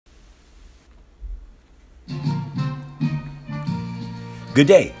Good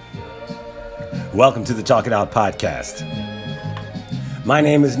day. Welcome to the Talk It Out podcast. My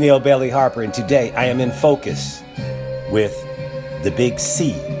name is Neil Bailey Harper, and today I am in focus with the big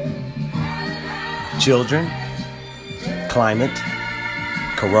C. Children, climate,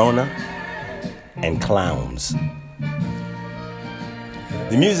 corona, and clowns.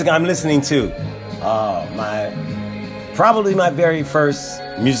 The music I'm listening to, probably my very first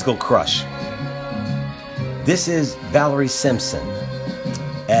musical crush. This is Valerie Simpson.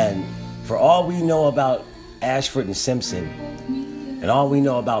 And for all we know about Ashford and Simpson, and all we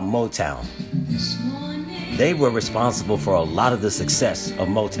know about Motown, they were responsible for a lot of the success of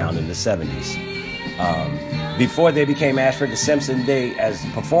Motown in the 70s. Before they became Ashford and Simpson, they, as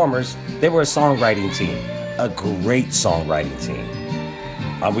performers, they were a songwriting team, a great songwriting team.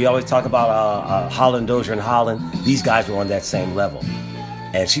 We always talk about Holland, Dozier, and Holland. These guys were on that same level.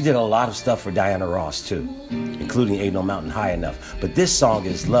 And she did a lot of stuff for Diana Ross, too, including Ain't No Mountain High Enough. But this song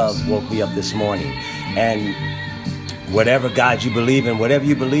is Love Woke Me Up This Morning. And whatever God you believe in, whatever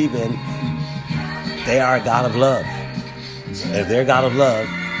you believe in, they are a God of love. And if they're a God of love,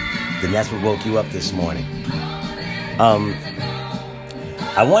 then that's what woke you up this morning.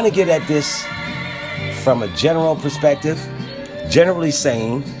 I want to get at this from a general perspective, generally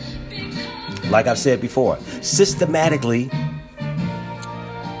saying, like I've said before, systematically,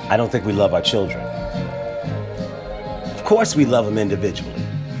 I don't think we love our children. Of course we love them individually.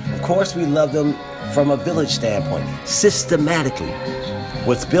 Of course we love them from a village standpoint. Systematically,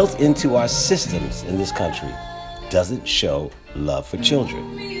 what's built into our systems in this country doesn't show love for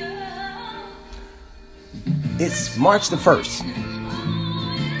children. It's March the 1st.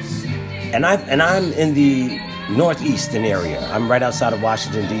 And I'm in the northeastern area. I'm right outside of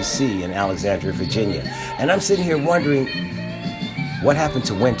Washington, D.C. in Alexandria, Virginia. And I'm sitting here wondering, what happened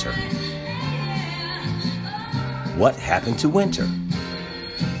to winter? What happened to winter?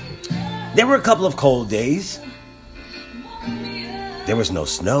 There were a couple of cold days. There was no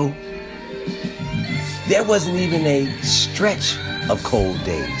snow. There wasn't even a stretch of cold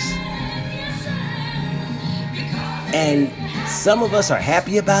days. And some of us are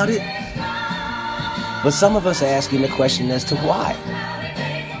happy about it, but some of us are asking the question as to why.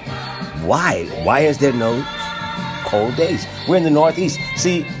 Why? Why is there no cold days? We're in the Northeast.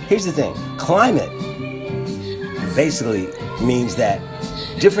 See, here's the thing. Climate basically means that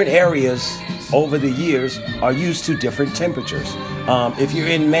different areas over the years are used to different temperatures. If you're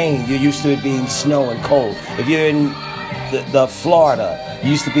in Maine, you're used to it being snow and cold. If you're in the Florida, you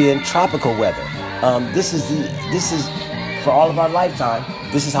used to be in tropical weather. This is for all of our lifetime,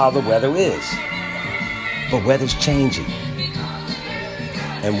 this is how the weather is. But weather's changing.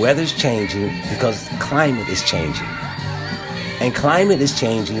 And weather's changing because climate is changing. And climate is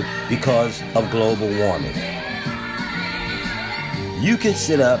changing because of global warming. You can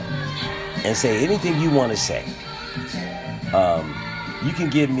sit up and say anything you want to say. You can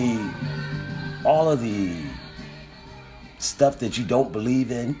give me all of the stuff that you don't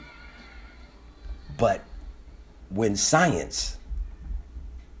believe in. But when science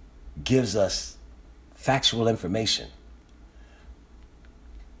gives us factual information,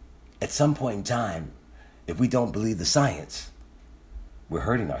 at some point in time, if we don't believe the science, we're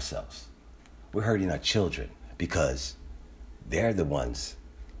hurting ourselves. We're hurting our children because they're the ones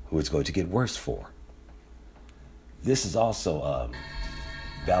who it's going to get worse for. This is also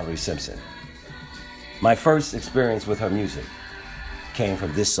Valerie Simpson. My first experience with her music came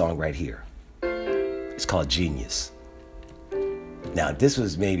from this song right here. It's called Genius. Now, this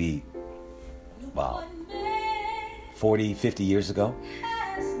was maybe, 40, 50 years ago.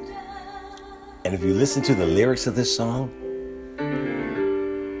 And if you listen to the lyrics of this song,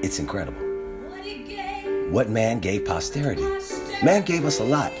 it's incredible. What man gave posterity? Man gave us a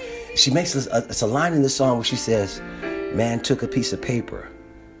lot. She makes us, it's a line in the song where she says, man took a piece of paper,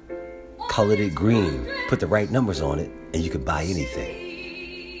 colored it green, put the right numbers on it, and you could buy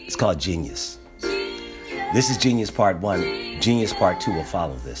anything. It's called Genius. This is Genius Part 1. Genius Part 2 will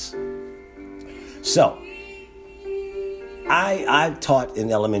follow this. So, I taught in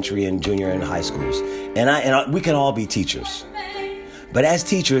elementary and junior and high schools, and we can all be teachers. But as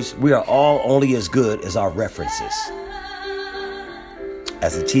teachers, we are all only as good as our references.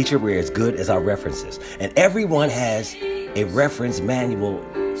 As a teacher, we're as good as our references. And everyone has a reference manual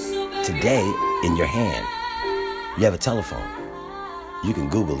today in your hand. You have a telephone. You can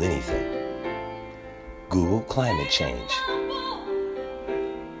Google anything. Google climate change.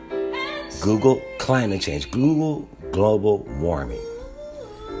 Google climate change. Google global warming.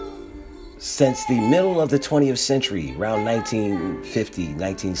 Since the middle of the 20th century, around 1950,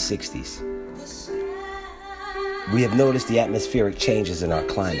 1960s, we have noticed the atmospheric changes in our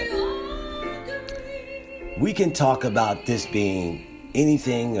climate. We can talk about this being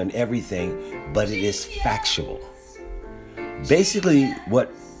anything and everything, but it is factual. Basically,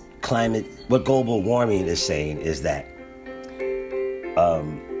 what global warming is saying is that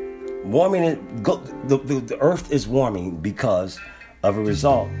the Earth is warming because of a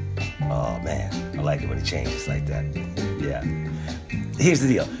result. Oh man, I like it when it changes like that. Yeah. Here's the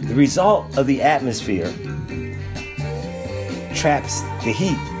deal. The result of the atmosphere traps the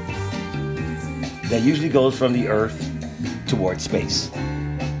heat that usually goes from the Earth towards space.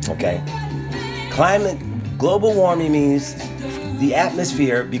 Okay? Global warming means the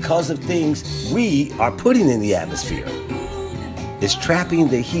atmosphere, because of things we are putting in the atmosphere, is trapping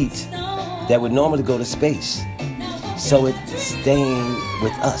the heat that would normally go to space. So it's staying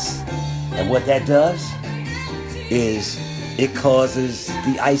with us. And what that does is it causes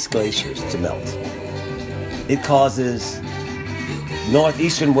the ice glaciers to melt. It causes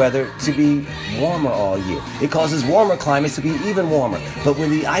northeastern weather to be warmer all year. It causes warmer climates to be even warmer. But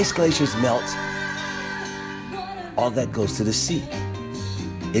when the ice glaciers melt, all that goes to the sea.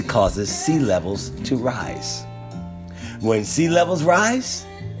 It causes sea levels to rise. When sea levels rise,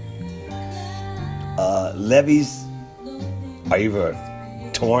 levees are either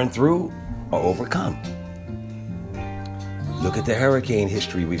torn through or overcome. Look at the hurricane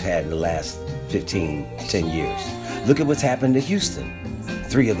history we've had in the last 10 years. Look at what's happened to Houston,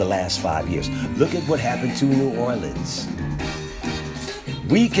 3 of the last 5 years. Look at what happened to New Orleans.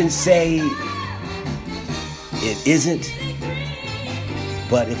 We can say it isn't,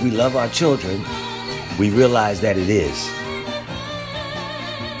 but if we love our children, we realize that it is.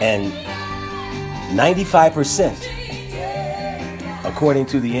 And 95%, according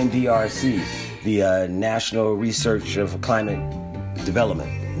to the NDRC, the National Research for Climate Development,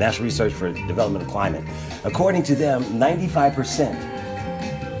 National Research for Development of Climate, according to them, 95%,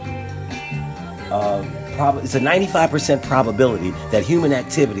 it's a 95% probability that human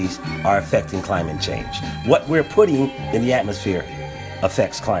activities are affecting climate change. What we're putting in the atmosphere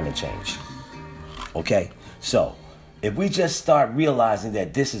affects climate change. Okay? So, if we just start realizing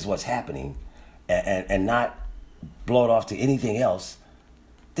that this is what's happening and not blow it off to anything else,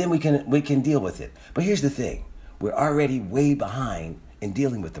 then we can deal with it. But here's the thing. We're already way behind in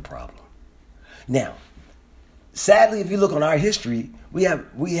dealing with the problem. Now, sadly, if you look on our history, we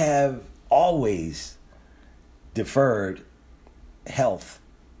have always deferred health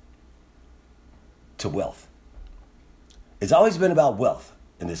to wealth. It's always been about wealth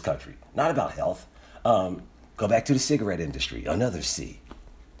in this country, not about health. Go back to the cigarette industry, another C.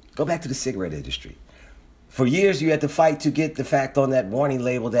 Go back to the cigarette industry. For years, you had to fight to get the fact on that warning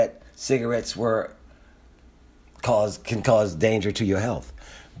label that cigarettes can cause danger to your health.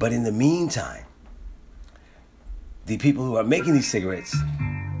 But in the meantime, the people who are making these cigarettes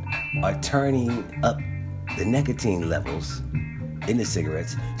are turning up the nicotine levels in the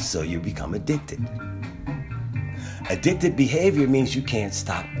cigarettes so you become addicted. Addicted behavior means you can't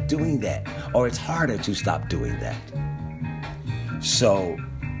stop doing that, or it's harder to stop doing that. So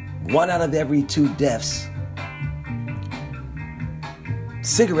 1 out of every 2 deaths,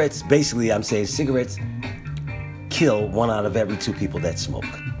 cigarettes kill 1 out of every 2 people that smoke.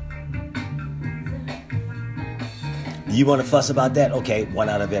 You want to fuss about that? Okay, 1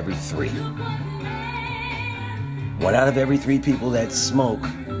 out of every 3. 1 out of every 3 people that smoke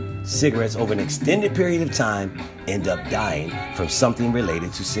cigarettes over an extended period of time end up dying from something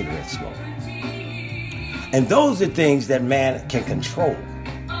related to cigarette smoke. And those are things that man can control.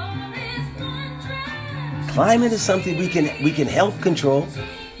 Climate is something we can help control,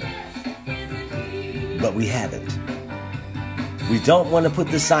 but we haven't. We don't want to put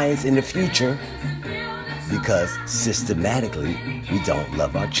the science in the future because systematically we don't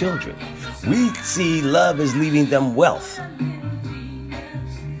love our children. We see love as leaving them wealth.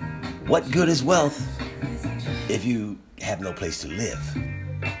 What good is wealth if you have no place to live?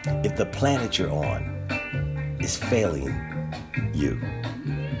 If the planet you're on is failing you?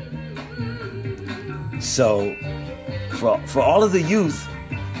 So, for all of the youth,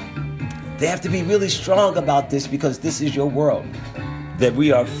 they have to be really strong about this because this is your world. That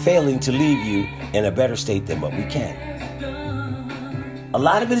we are failing to leave you in a better state than what we can. A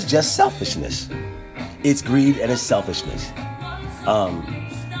lot of it is just selfishness. It's greed and it's selfishness.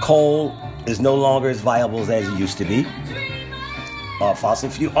 Coal is no longer as viable as it used to be. Fossil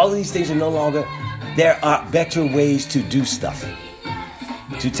fuel, all of these things are no longer. There are better ways to do stuff.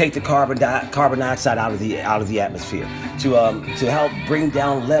 To take the carbon dioxide out of the atmosphere. To help bring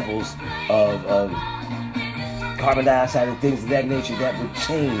down levels of carbon dioxide and things of that nature that would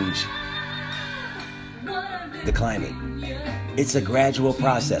change the climate. It's a gradual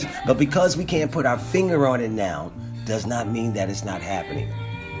process. But because we can't put our finger on it now, does not mean that it's not happening.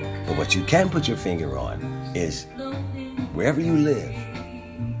 But what you can put your finger on is wherever you live,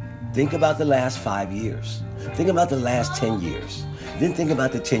 think about the last 5 years. Think about the last 10 years. Then think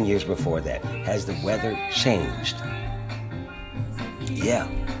about the 10 years before that. Has the weather changed? Yeah.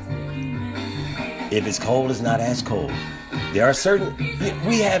 If it's cold, it's not as cold. There are certain,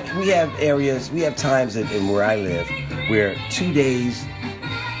 we have areas, we have times in where I live where 2 days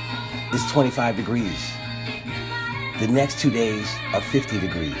is 25 degrees. The next 2 days are 50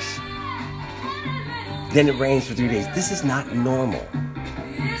 degrees. Then it rains for 3 days. This is not normal.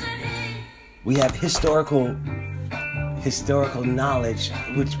 We have historical knowledge,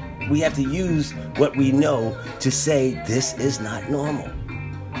 which we have to use what we know to say this is not normal.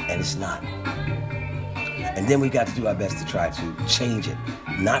 And it's not. And then we got to do our best to try to change it.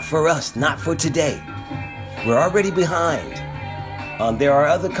 Not for us, not for today. We're already behind. There are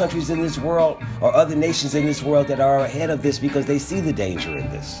other countries in this world or other nations in this world that are ahead of this because they see the danger in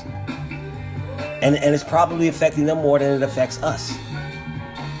this. And it's probably affecting them more than it affects us.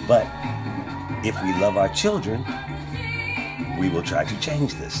 But if we love our children, we will try to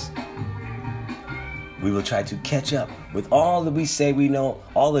change this. We will try to catch up with all that we say we know,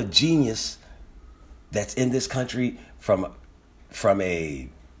 all the genius that's in this country from a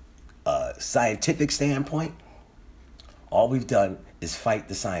scientific standpoint. All we've done is fight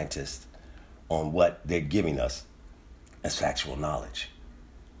the scientists on what they're giving us as factual knowledge.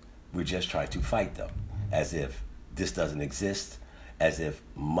 We're just trying to fight them as if this doesn't exist, as if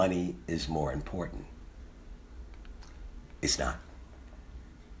money is more important. It's not.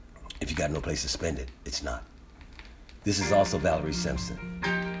 If you got no place to spend it, it's not. This is also Valerie Simpson.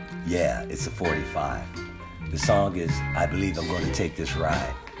 Yeah, it's a 45. The song is I Believe I'm Going to Take This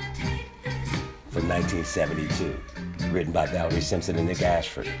Ride from 1972, written by Valerie Simpson and Nick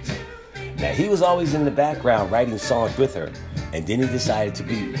Ashford. Now, he was always in the background writing songs with her, and then he decided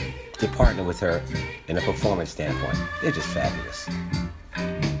to partner with her in a performance standpoint. They're just fabulous.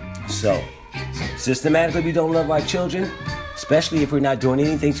 So, systematically, we don't love our children, especially if we're not doing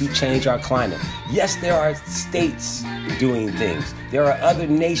anything to change our climate. Yes, there are states doing things. There are other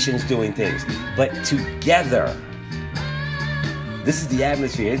nations doing things. But together, this is the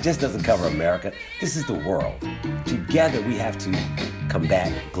atmosphere. It just doesn't cover America. This is the world. Together, we have to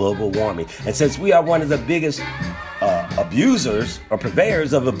combat global warming. And since we are one of the biggest abusers or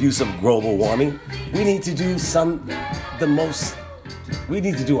purveyors of abusive global warming, we need to do we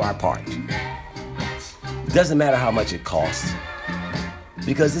need to do our part. It doesn't matter how much it costs,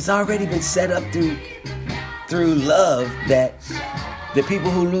 because it's already been set up through love that the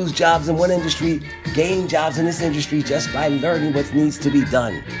people who lose jobs in one industry gain jobs in this industry just by learning what needs to be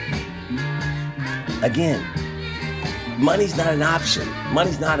done. Again, money's not an option.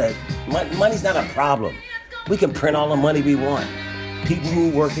 Money's not a problem. We can print all the money we want. People who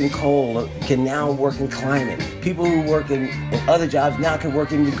work in coal can now work in climate. People who work in other jobs now can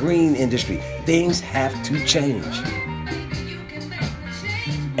work in the green industry. Things have to change.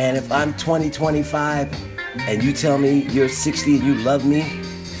 And if I'm 20, 25, and you tell me you're 60 and you love me,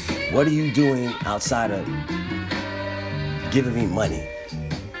 what are you doing outside of giving me money?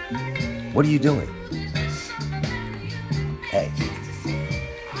 What are you doing? Hey,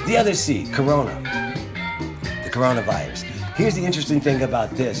 the other C, Corona, the coronavirus. Here's the interesting thing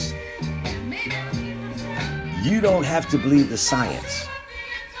about this. You don't have to believe the science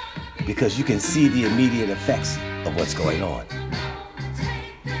because you can see the immediate effects of what's going on.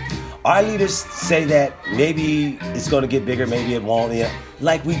 Our leaders say that maybe it's going to get bigger, maybe it won't. Yeah.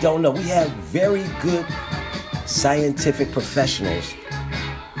 Like we don't know. We have very good scientific professionals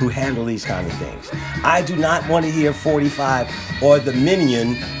who handle these kind of things. I do not want to hear 45 or the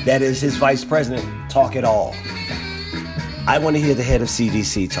minion that is his vice president talk at all. I want to hear the head of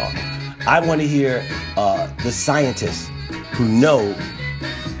CDC talk. I want to hear the scientists who know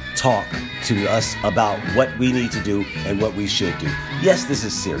talk to us about what we need to do and what we should do. Yes, this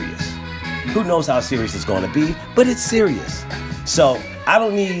is serious. Who knows how serious it's going to be, but it's serious. So I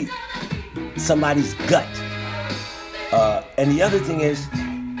don't need somebody's gut. And the other thing is,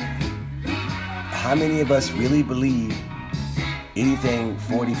 how many of us really believe anything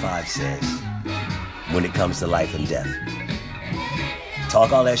 45 says when it comes to life and death?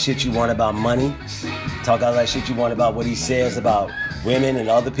 Talk all that shit you want about money. Talk all that shit you want about what he says about women and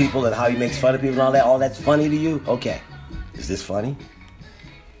other people and how he makes fun of people and all that. All that's funny to you? Okay. Is this funny?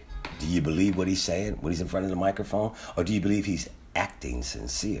 Do you believe what he's saying when he's in front of the microphone? Or do you believe he's acting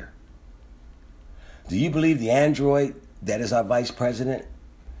sincere? Do you believe the android that is our vice president?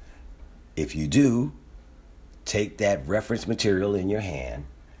 If you do, take that reference material in your hand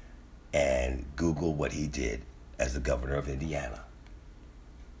and Google what he did as the governor of Indiana.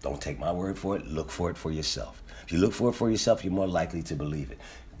 Don't take my word for it. Look for it for yourself. If you look for it for yourself, you're more likely to believe it.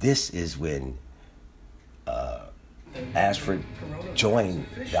 This is when Ashford joined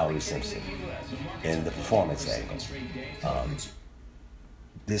Valerie Simpson in the performance angle.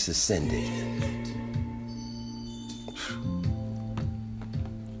 This ascended.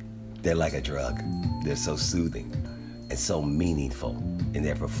 They're like a drug. They're so soothing and so meaningful in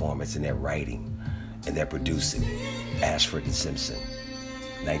their performance, in their writing, and their producing. Ashford and Simpson,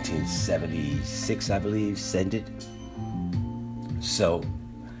 1976, I believe, Send It. So,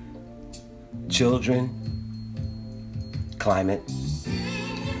 children, climate,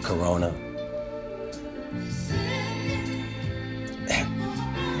 corona,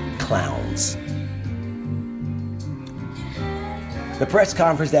 clowns. The press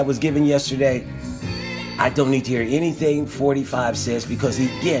conference that was given yesterday, I don't need to hear anything 45 says because,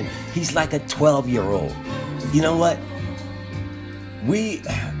 again, he's like a 12-year-old. You know what?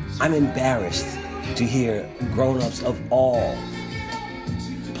 I'm embarrassed to hear grown-ups of all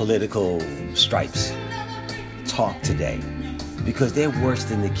political stripes talk today because they're worse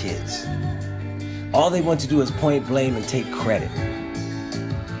than the kids. All they want to do is point blame and take credit.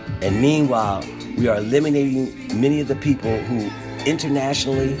 And meanwhile, we are eliminating many of the people who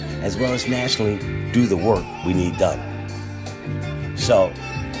internationally as well as nationally do the work we need done. So,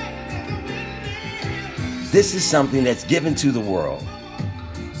 this is something that's given to the world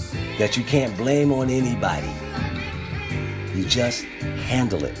that you can't blame on anybody. You just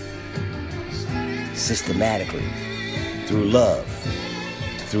handle it systematically, through love,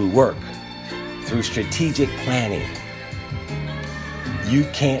 through work, through strategic planning. You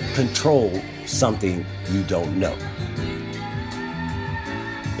can't control something you don't know.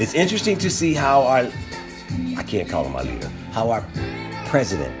 It's interesting to see how I can't call him my leader, how our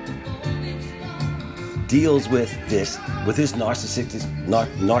president deals with this, with his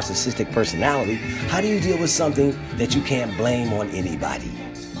narcissistic personality. How do you deal with something that you can't blame on anybody?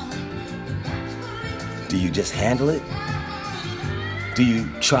 Do you just handle it? Do you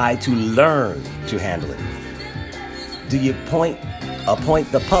try to learn to handle it? Do you appoint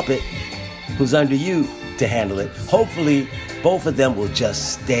the puppet who's under you to handle it? Hopefully, both of them will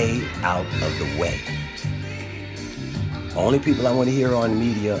just stay out of the way. Only people I want to hear on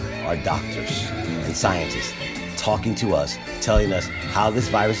media are doctors and scientists talking to us, telling us how this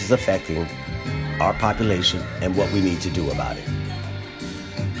virus is affecting our population and what we need to do about it.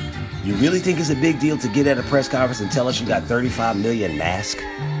 You really think it's a big deal to get at a press conference and tell us you got 35 million masks?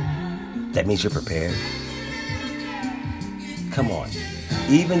 That means you're prepared? Come on.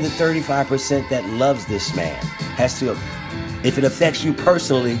 Even the 35% that loves this man has to, if it affects you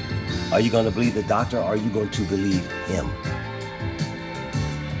personally, are you going to believe the doctor or are you going to believe him?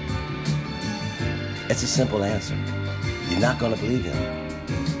 It's a simple answer. You're not going to believe him.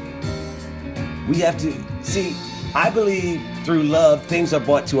 We have to, see, I believe through love, things are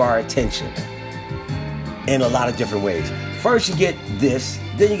brought to our attention in a lot of different ways. First you get this,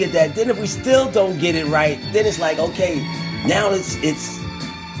 then you get that. Then if we still don't get it right, then it's like, okay, now it's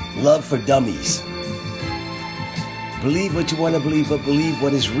love for dummies. Believe what you want to believe, but believe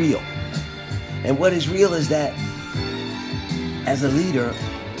what is real. And what is real is that as a leader,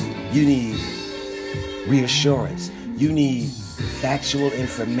 you need reassurance. You need factual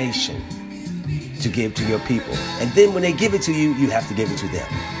information to give to your people. And then when they give it to you, you have to give it to them.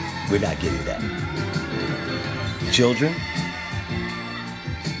 We're not getting that. Children,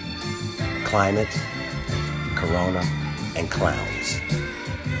 climate, corona, and clowns.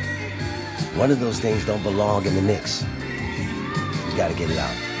 One of those things don't belong in the mix. You gotta get it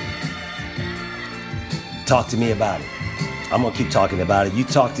out. Talk to me about it. I'm gonna keep talking about it. You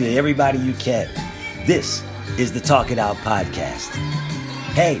talk to everybody you can. This is the Talk It Out podcast.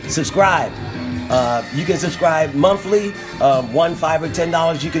 Hey, subscribe. You can subscribe monthly, $1, $5, or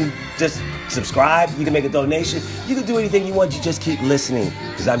 $10. You can just subscribe. You can make a donation. You can do anything you want. You just keep listening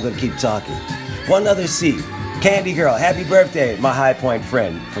because I'm going to keep talking. One other C, Candy Girl, happy birthday, my High Point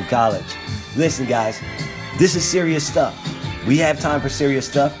friend from college. Listen, guys, this is serious stuff. We have time for serious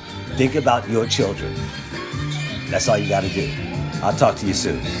stuff. Think about your children. That's all you got to do. I'll talk to you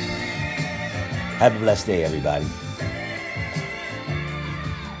soon. Have a blessed day, everybody.